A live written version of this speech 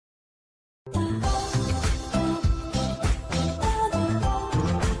Hey,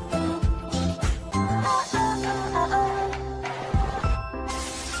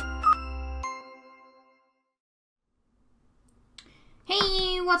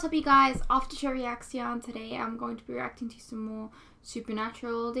 what's up you guys? After Show Reaction, today I'm going to be reacting to some more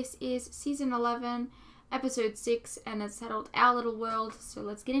Supernatural. This is season 11, episode 6, and it's titled Our Little World, so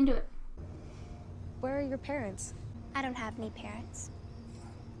let's get into it. Where are your parents? I don't have any parents.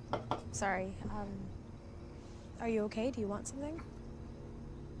 Sorry, are you okay? Do you want something?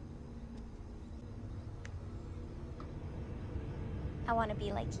 I want to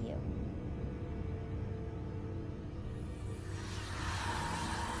be like you.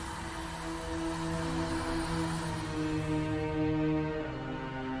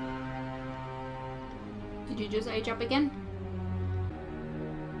 Did you just age up again?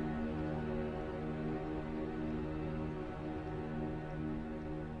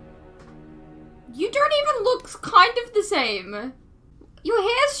 You don't even look kind of the same. Your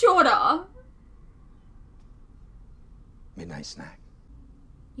hair's shorter. Midnight snack.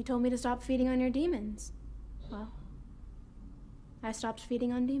 You told me to stop feeding on your demons. Well, I stopped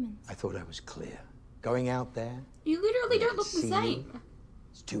feeding on demons. I thought I was clear. Going out there, You literally don't look the see same. you,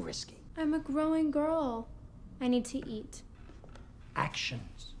 it's too risky. I'm a growing girl. I need to eat.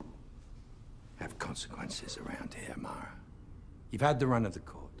 Actions have consequences around here, Amara. You've had the run of the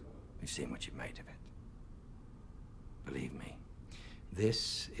court. We've seen what you've made of it. Believe me,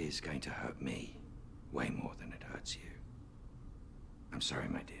 this is going to hurt me way more than it hurts you. I'm sorry,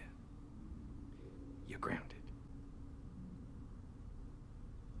 my dear. You're grounded.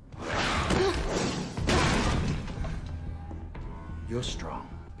 You're strong,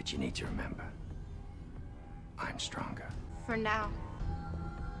 but you need to remember, I'm stronger. For now.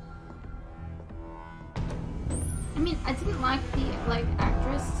 I mean, I didn't like the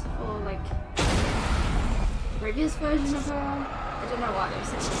actress for previous version of her. I don't know why they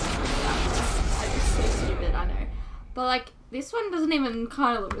said that. I just so stupid, I know. But this one doesn't even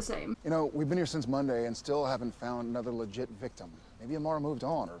kind of look the same. You know, we've been here since Monday and still haven't found another legit victim. Maybe Amara moved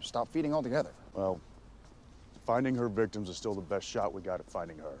on or stopped feeding altogether. Well, finding her victims is still the best shot we got at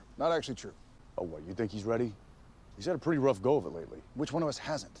finding her. Not actually true. Oh, what, you think he's ready? He's had a pretty rough go of it lately. Which one of us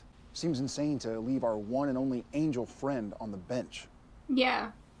hasn't? Seems insane to leave our one and only angel friend on the bench.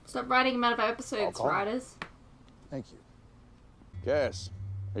 Yeah. Stop writing him out of our episodes, call him. writers. Thank you. Cass,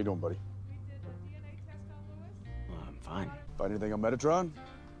 how you doing, buddy? I'm fine. Find anything on Metatron?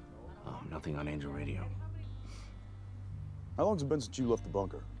 Nothing on Angel Radio. How long's it been since you left the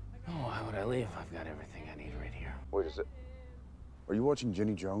bunker? Oh, why would I leave? I've got everything I need right here. Wait, is it? Are you watching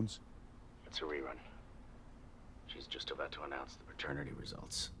Jenny Jones? It's a rerun. She's just about to announce the paternity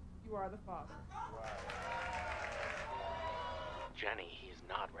results. You are the father. Jenny, he's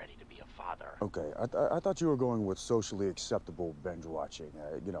not ready to be a father. Okay, I thought you were going with socially acceptable binge watching.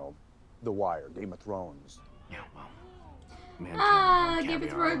 You know, The Wire, Game of Thrones. Yeah, well. Man, Game of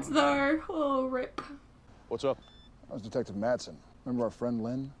Thrones though. Oh, rip. What's up? That was Detective Madsen. Remember our friend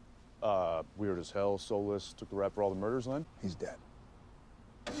Lynn? Weird as hell, soulless, took the rap for all the murders, Len? He's dead.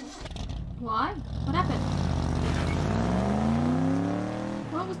 Why? What happened?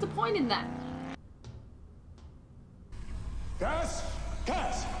 What was the point in that? Cass!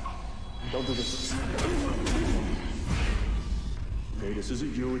 Cass! Don't do this. Okay, this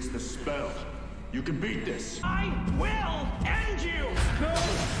isn't you, it's the spell. You can beat this. I will end you! No!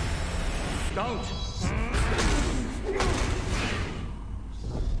 Don't!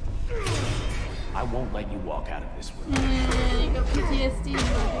 I won't let you walk out of this room. You got PTSD,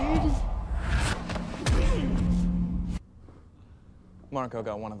 dude. Marco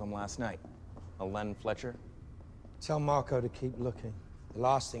got one of them last night. A Len Fletcher. Tell Marco to keep looking. The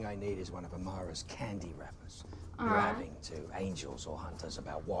last thing I need is one of Amara's candy wrappers. Alright. Bragging to angels or hunters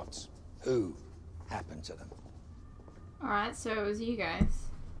about who happened to them. Alright, so it was you guys.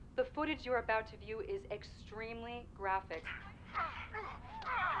 The footage you're about to view is extremely graphic.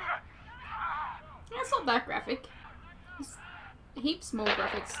 It's not that graphic. There's heaps more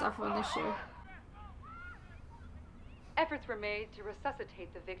graphic stuff on this show. Efforts were made to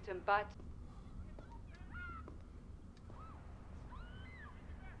resuscitate the victim, but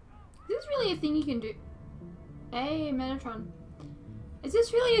Is this really a thing you can do? Hey, Metatron. Is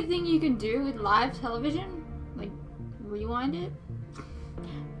this really a thing you can do with live television? Like, rewind it?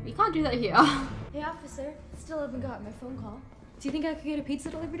 We can't do that here. Hey, officer. Still haven't gotten my phone call. Do you think I could get a pizza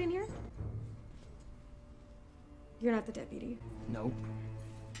delivered in here? You're not the deputy. Nope.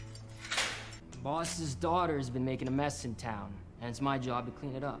 Boss's daughter's been making a mess in town, and it's my job to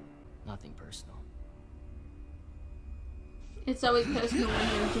clean it up. Nothing personal. It's always personal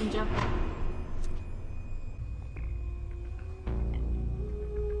when you're a ginger.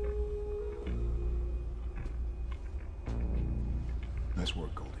 Nice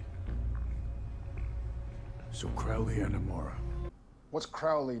work, Goldie. So Crowley and Amara. What's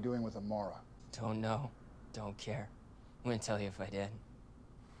Crowley doing with Amara? Don't know. Don't care. Wouldn't tell you if I did.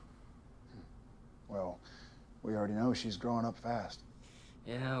 Well, we already know she's growing up fast.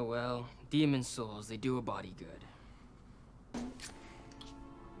 Yeah, well, demon souls, they do a body good.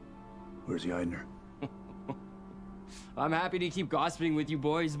 Where's he hiding her? I'm happy to keep gossiping with you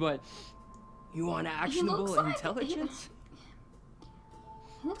boys, but you want actionable intelligence?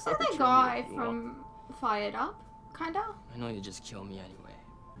 He looks like that guy from Fired Up, kinda. I know you'll just kill me anyway.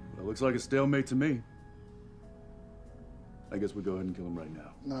 Well, looks like a stalemate to me. I guess we'll go ahead and kill him right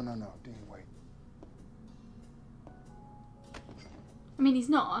now. No, Dean, wait. I mean, he's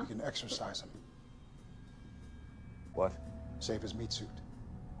not. You can exorcise him. What? Save his meat suit.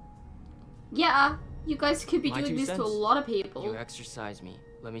 Yeah, you guys could be My doing two this to a cents. lot of people. You exercise me.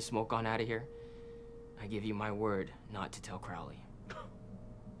 Let me smoke on out of here. I give you my word not to tell Crowley.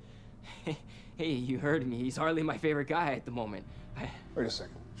 Hey, you heard me. He's hardly my favorite guy at the moment. Wait a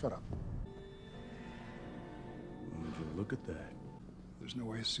second. Shut up. Would you look at that? There's no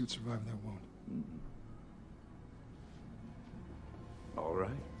way his suit survived that wound. All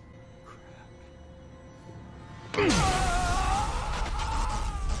right.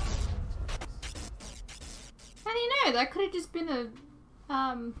 How do you know? That could have just been a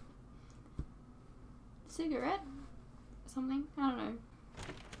cigarette or something. I don't know.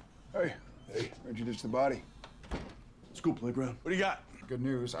 Hey, where'd you ditch the body? School playground. What do you got? Good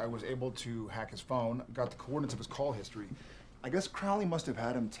news, I was able to hack his phone, got the coordinates of his call history. I guess Crowley must have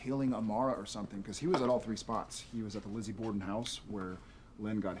had him tailing Amara or something, because he was at all three spots. He was at the Lizzie Borden house, where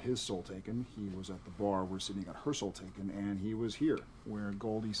Len got his soul taken. He was at the bar where Sydney got her soul taken, and he was here, where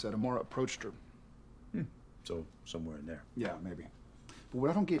Goldie said Amara approached her. So, somewhere in there. Yeah, maybe. But what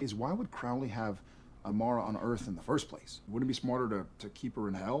I don't get is why would Crowley have Amara on Earth in the first place? Wouldn't it be smarter to keep her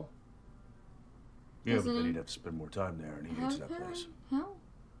in hell? Yeah, Isn't but then it- he'd have to spend more time there, and he hates that place. Hell?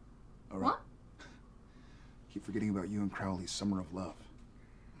 All right. What? Keep forgetting about you and Crowley's summer of love.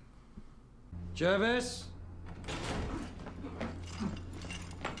 Jervis?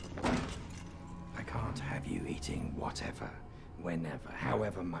 I can't have you eating whatever, whenever,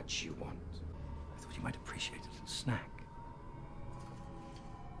 however much you want. I thought you might appreciate a little snack.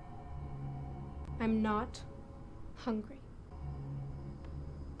 I'm not hungry.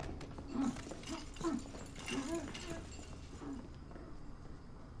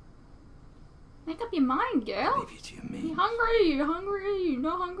 Make up your mind, girl. Leave you to your You means. hungry? You hungry? You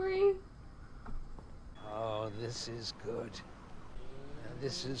not hungry? Oh, this is good. Now,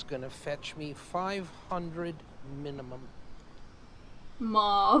 this is gonna fetch me 500 minimum.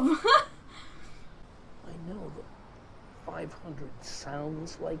 Marv. I know that 500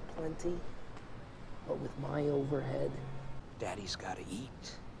 sounds like plenty, but with my overhead, Daddy's gotta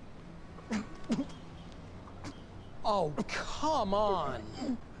eat. Oh, come on.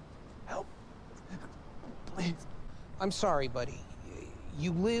 Help. Please. I'm sorry, buddy.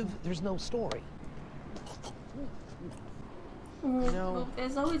 You live, there's no story. Well,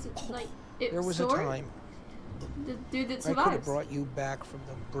 there's always, like, There was story? a time The dude that I could have survives. brought you back from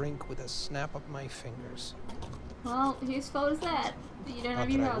the brink with a snap of my fingers. Well, whose fault is that? That you don't have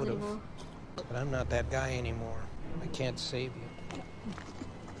Not your that I house would've. anymore. But I'm not that guy anymore. I can't save you.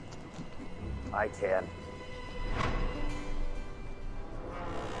 I can.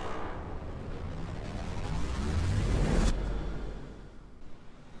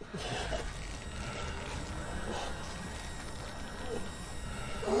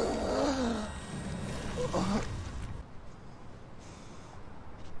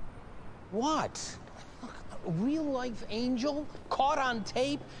 What? A real-life angel caught on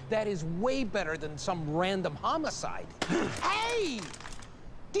tape? That is way better than some random homicide. Hey!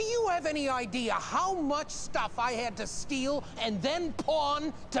 Do you have any idea how much stuff I had to steal and then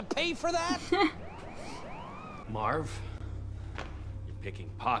pawn to pay for that? Marv, you're picking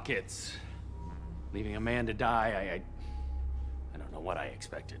pockets, leaving a man to die. I don't know what I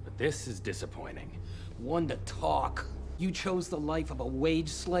expected, but this is disappointing. One to talk. You chose the life of a wage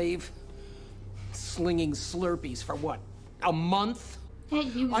slave? Slinging Slurpees for what, a month? Hey,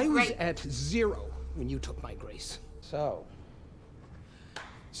 you I was right. at 0 when you took my grace. So,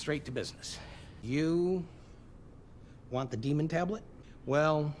 straight to business. You want the demon tablet?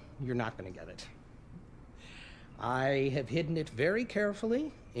 Well, you're not gonna get it. I have hidden it very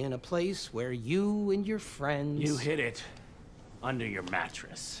carefully in a place where you and your friends... You hid it under your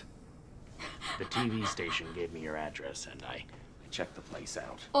mattress. The TV station gave me your address, and I checked the place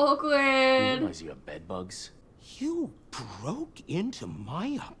out. Awkward. You realize you have bed bugs? You broke into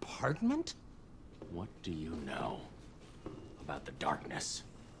my apartment? What do you know about the darkness?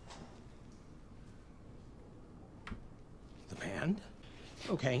 The band?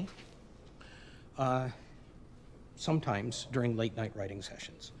 Okay. Sometimes during late night writing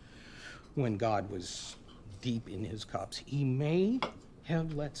sessions, when God was deep in his cups, he may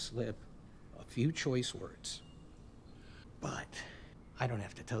have let slip a few choice words. But I don't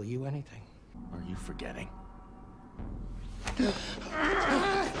have to tell you anything. Are you forgetting?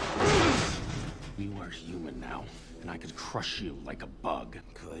 You are human now, and I could crush you like a bug.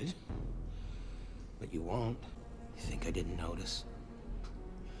 Could. But you won't. You think I didn't notice?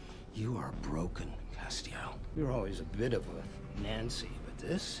 You are broken, Castiel. You're always a bit of a Nancy, but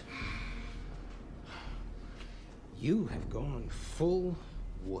this... You have gone full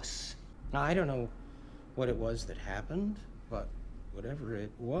wuss. Now, I don't know what it was that happened, but whatever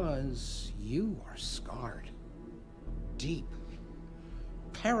it was, you are scarred. Deep.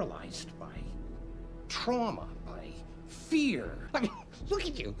 Paralyzed by trauma, by fear. I mean, look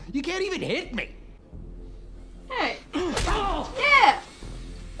at you. You can't even hit me. Hey. Yeah.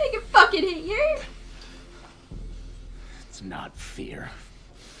 They can fucking hit you. It's not fear.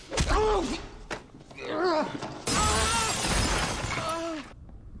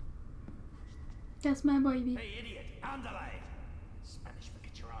 That's my baby. Hey, idiot. Underlay. Spanish for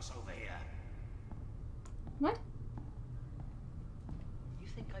get your ass over here. What? You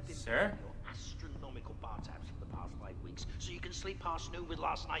think I've been Sir? paying your astronomical bar tabs for the past 5 weeks so you can sleep past noon with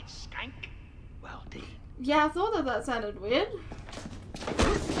last night's skank? Well, Dean. Yeah, I thought that sounded weird.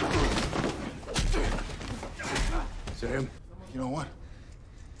 Sam, you know what?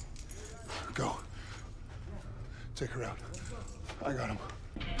 Go. Take her out. I got him.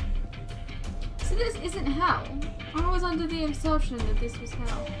 So this isn't hell. I was under the assumption that this was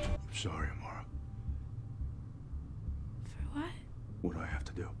hell. I'm sorry, Amara. For what? What do I have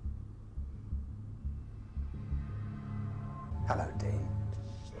to do? Hello, Dean.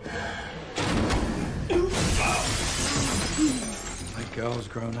 My girl's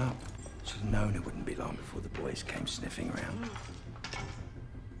grown up. Should have known it wouldn't be long before the boys came sniffing around.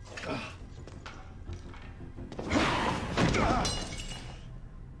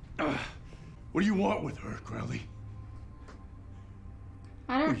 What do you want with her, Crowley?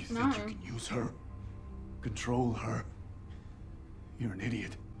 I What, don't do you know. think you can use her? Control her? You're an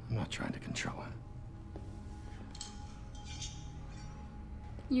idiot. I'm not trying to control her.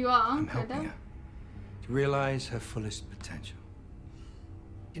 You are. I'm helping her to realize her fullest potential.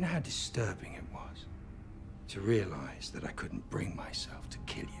 You know how disturbing it was to realize that I couldn't bring myself to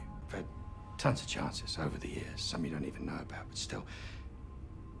kill you. I've had tons of chances over the years, some you don't even know about, but still,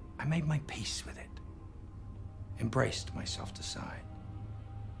 I made my peace with it. Embraced my softer side.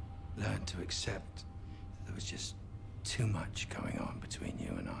 Learned to accept that there was just too much going on between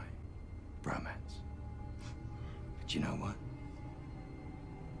you and I. Bromance. But you know what?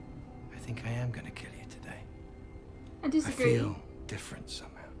 I think I am gonna kill you today. I disagree. I feel different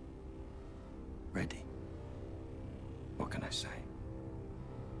somehow. Ready. What can I say?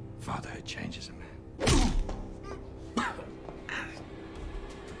 Fatherhood changes a man.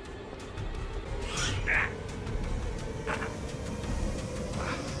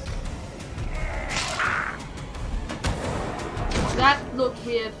 That looked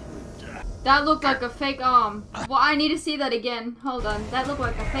weird. That looked like a fake arm. Well, I need to see that again. Hold on. That looked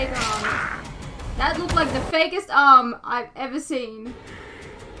like a fake arm. That looked like the fakest arm I've ever seen.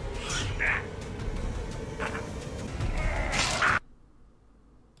 That was bad.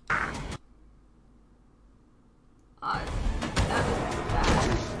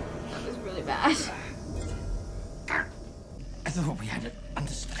 That was really bad. I thought we had an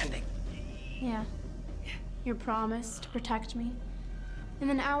understanding. Yeah. Your promise to protect me. And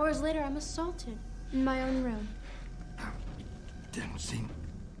then hours later, I'm assaulted in my own room. Didn't seem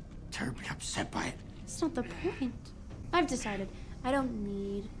terribly upset by it. It's not the point. I've decided I don't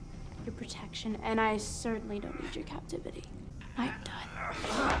need your protection, and I certainly don't need your captivity. I'm done.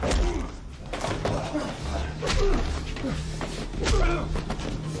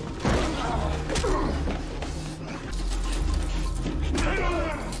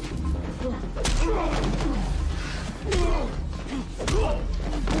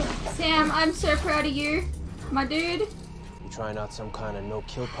 Sam, I'm so proud of you, my dude. You trying out some kind of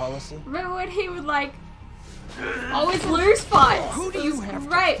no-kill policy? Remember when he would like always lose fights? Who do It you was have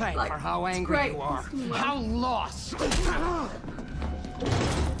great. to thank Like, for how it's angry great. you are? Yeah. How lost?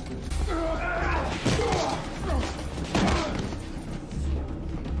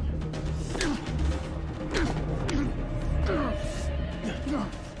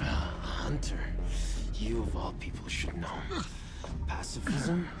 Hunter, you of all people should know.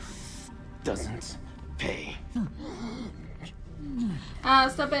 Pacifism doesn't pay.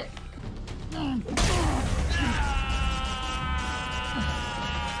 Stop it.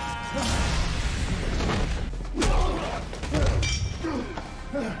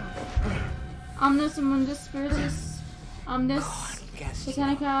 Omnis Mundus Spiritus, Omnis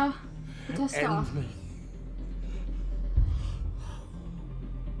Botanica Potesta.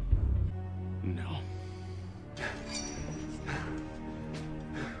 No.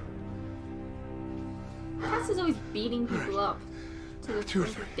 Cass is always beating people up to the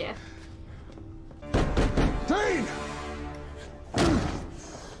point of death. Dean!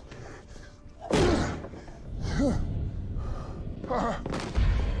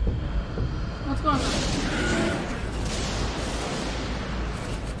 What's going on?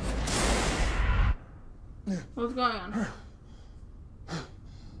 What's going on?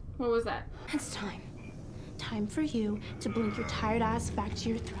 What was that? It's time. Time for you to blink your tired ass back to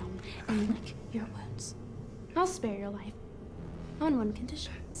your throne and lick your wounds. I'll spare your life. On one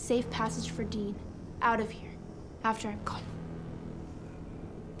condition. Safe passage for Dean. Out of here. After I'm gone.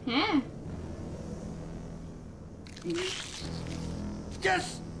 Yeah.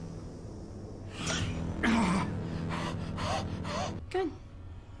 Yes! Good.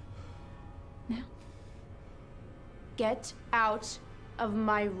 Now, get out of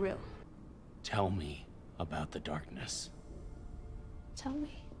my room. Tell me about the darkness. Tell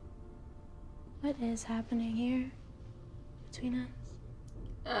me, what is happening here between us?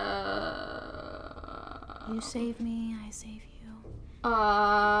 You save me, I save you.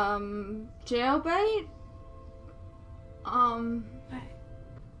 Jailbait?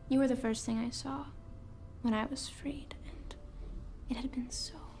 You were the first thing I saw when I was freed, and it had been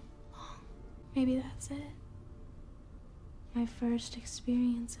so long. Maybe that's it. My first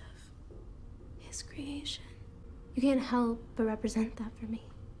experience of his creation. You can't help but represent that for me.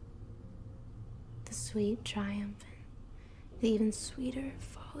 The sweet triumph and the even sweeter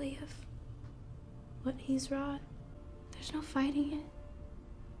folly of what he's wrought. There's no fighting it.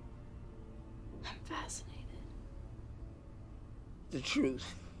 I'm fascinated. The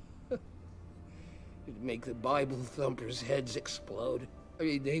truth. It'd make the Bible thumpers' heads explode. I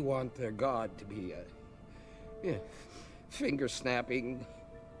mean, they want their God to be a finger-snapping,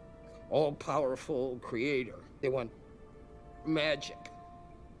 all-powerful creator. They want magic.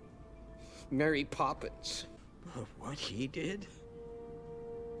 Mary Poppins. But what he did?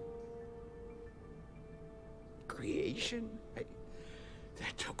 Creation?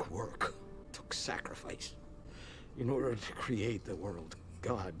 That took work, took sacrifice. In order to create the world,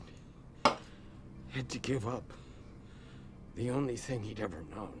 God had to give up the only thing he'd ever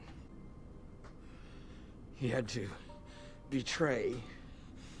known. He had to betray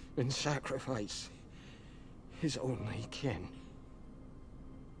and sacrifice his only kin.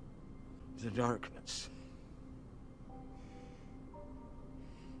 The darkness.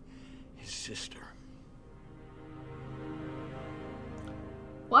 His sister.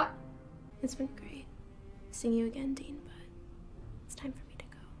 What? It's been great seeing you again, Dean, but it's time for me to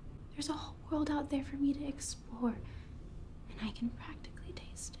go. There's a whole world out there for me to explore, and I can practically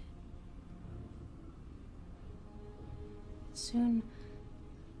taste it. Soon,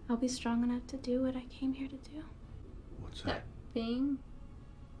 I'll be strong enough to do what I came here to do. What's that? Thing?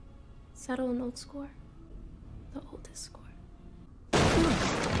 Settle an old score. The oldest score.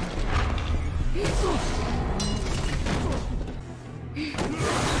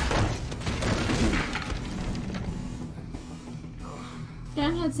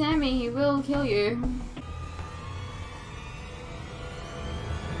 Don't hurt Sammy, he will kill you.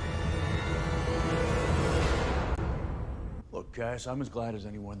 Look, Cass, I'm as glad as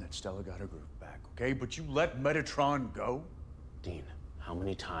anyone that Stella got her groove back, okay? But you let Metatron go? Dean, how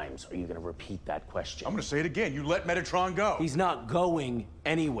many times are you gonna repeat that question? I'm gonna say it again. You let Metatron go. He's not going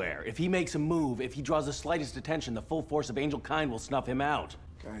anywhere. If he makes a move, if he draws the slightest attention, the full force of Angel Kind will snuff him out.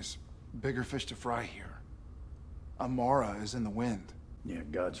 Guys, bigger fish to fry here. Amara is in the wind. Yeah,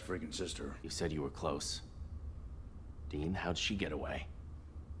 God's freaking sister. You said you were close. Dean, how'd she get away?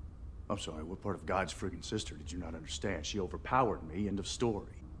 I'm sorry, what part of God's freaking sister did you not understand? She overpowered me, end of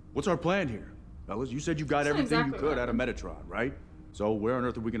story. What's our plan here? Fellas, you said you got That's everything exactly you could right. out of Metatron, right? So where on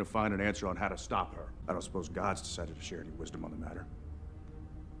earth are we gonna find an answer on how to stop her? I don't suppose God's decided to share any wisdom on the matter.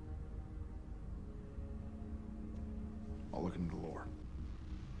 I'll look into the lore.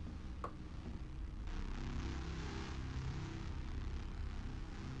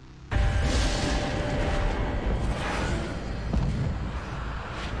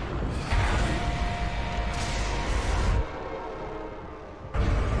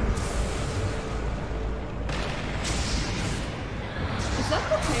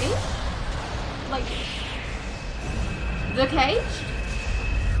 cage? Like, the cage?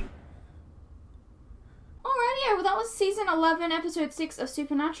 Alright, yeah, well that was season 11, episode 6 of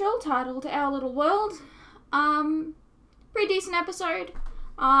Supernatural, titled Our Little World. Pretty decent episode.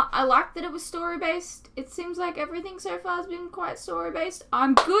 I like that it was story-based. It seems like everything so far has been quite story-based.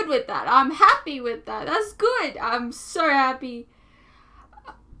 I'm good with that. I'm happy with that. That's good. I'm so happy.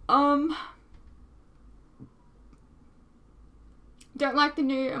 Don't like the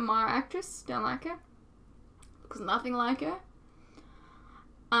new Amara actress. Don't like her. Looks nothing like her.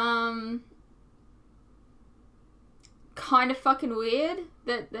 Kind of fucking weird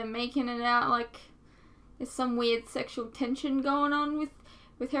that they're making it out like there's some weird sexual tension going on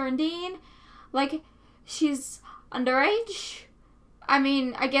with her and Dean. Like, she's underage. I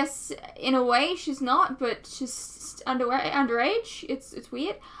mean, I guess in a way she's not, but she's underage. It's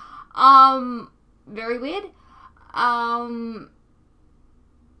weird. Very weird.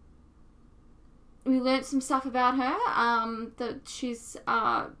 We learned some stuff about her. That she's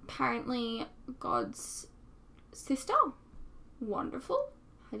apparently God's sister. Wonderful.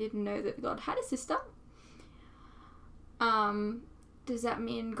 I didn't know that God had a sister. Does that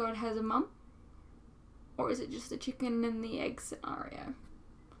mean God has a mum? Or is it just the chicken and the egg scenario?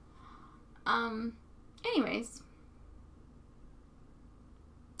 Anyways.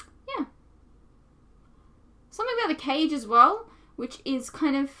 Yeah. Something about the cage as well, which is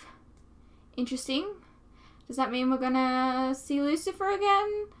kind of interesting. Does that mean we're gonna see Lucifer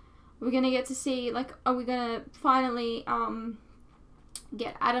again? We're gonna get to see, like, are we gonna finally,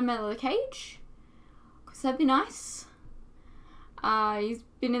 get Adam out of the cage? Because that'd be nice. He's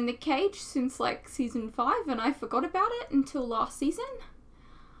been in the cage since, like, season 5, and I forgot about it until last season.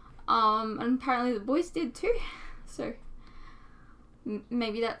 And apparently the boys did too. So,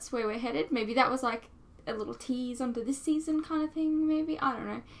 maybe that's where we're headed. Maybe that was, like, a little tease onto this season kind of thing, maybe. I don't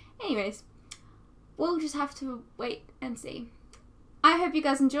know. Anyways, we'll just have to wait and see. I hope you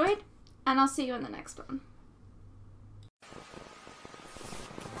guys enjoyed, and I'll see you in the next one.